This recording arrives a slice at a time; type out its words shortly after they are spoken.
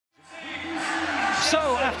So,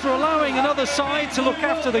 after allowing another side to look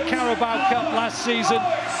after the Carabao Cup last season,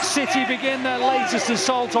 City begin their latest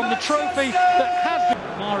assault on the trophy that had been...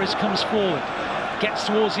 Mahrez comes forward, gets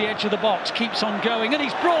towards the edge of the box, keeps on going, and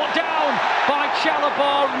he's brought down by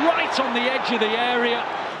Carabao right on the edge of the area.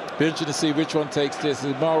 Be interesting to see which one takes this.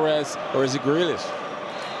 Is it Mahrez or is it Grealish?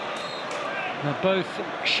 They're both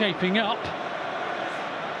shaping up.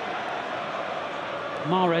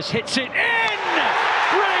 Mahrez hits it in!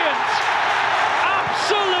 Brilliant!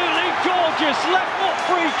 Absolutely gorgeous left foot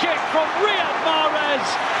free kick from Mahrez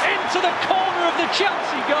into the corner of the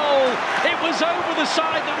Chelsea goal. It was over the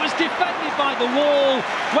side that was defended by the wall.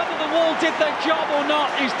 Whether the wall did their job or not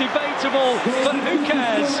is debatable, but who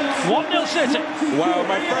cares? 1-0 City. Wow,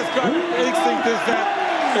 my first gut instinct is that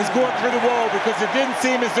it's going through the wall because it didn't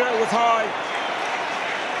seem as though it was high.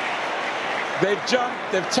 They've jumped,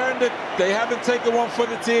 they've turned it, they haven't taken one for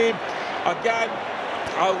the team. Again,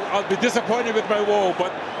 I'll be disappointed with my wall,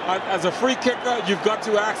 but as a free kicker, you've got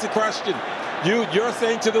to ask the question. You're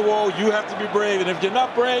saying to the wall, you have to be brave, and if you're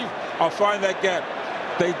not brave, I'll find that gap.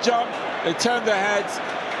 They jumped, they turned their heads.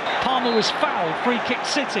 Palmer was fouled, free kick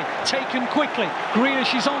City, taken quickly.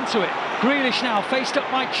 Grealish is onto it. Grealish now faced up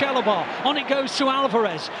by Carabao. On it goes to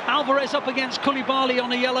Alvarez. Alvarez up against Koulibaly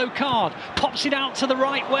on a yellow card. Pops it out to the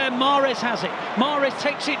right where Mahrez has it. Mahrez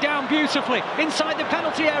takes it down beautifully inside the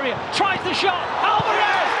penalty area. Tries the shot.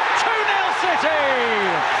 Alvarez! 2-0 City!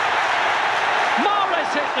 Mahrez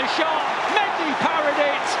hit the shot. Mendy parried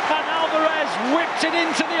it. And Alvarez whipped it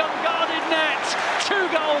into the unguarded net. 2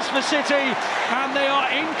 goals for City. And they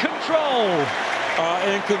are in control.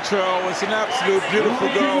 In control. It's an absolute beautiful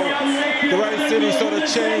goal. The way City sort of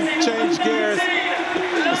changed gears.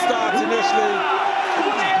 It starts initially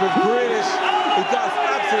with Grealish. He does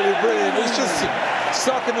absolutely brilliant. He's just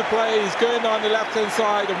sucking the play. He's going on the left-hand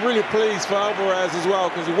side. I'm really pleased for Alvarez as well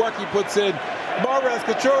because the work he puts in. Mahrez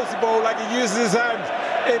controls the ball like he uses his hands.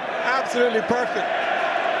 It's absolutely perfect.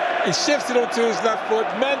 He shifts it onto his left foot.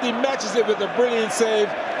 Mendy matches it with a brilliant save.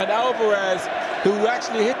 And Alvarez, who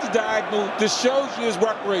actually hit the diagonal, this shows you his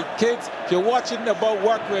work rate. Kids, if you're watching about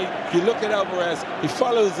work rate, you look at Alvarez, he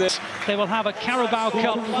follows it. They will have a Carabao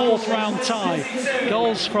Cup 4th round tie.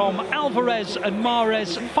 Goals from Alvarez and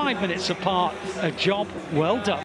Mahrez, 5 minutes apart. A job well done.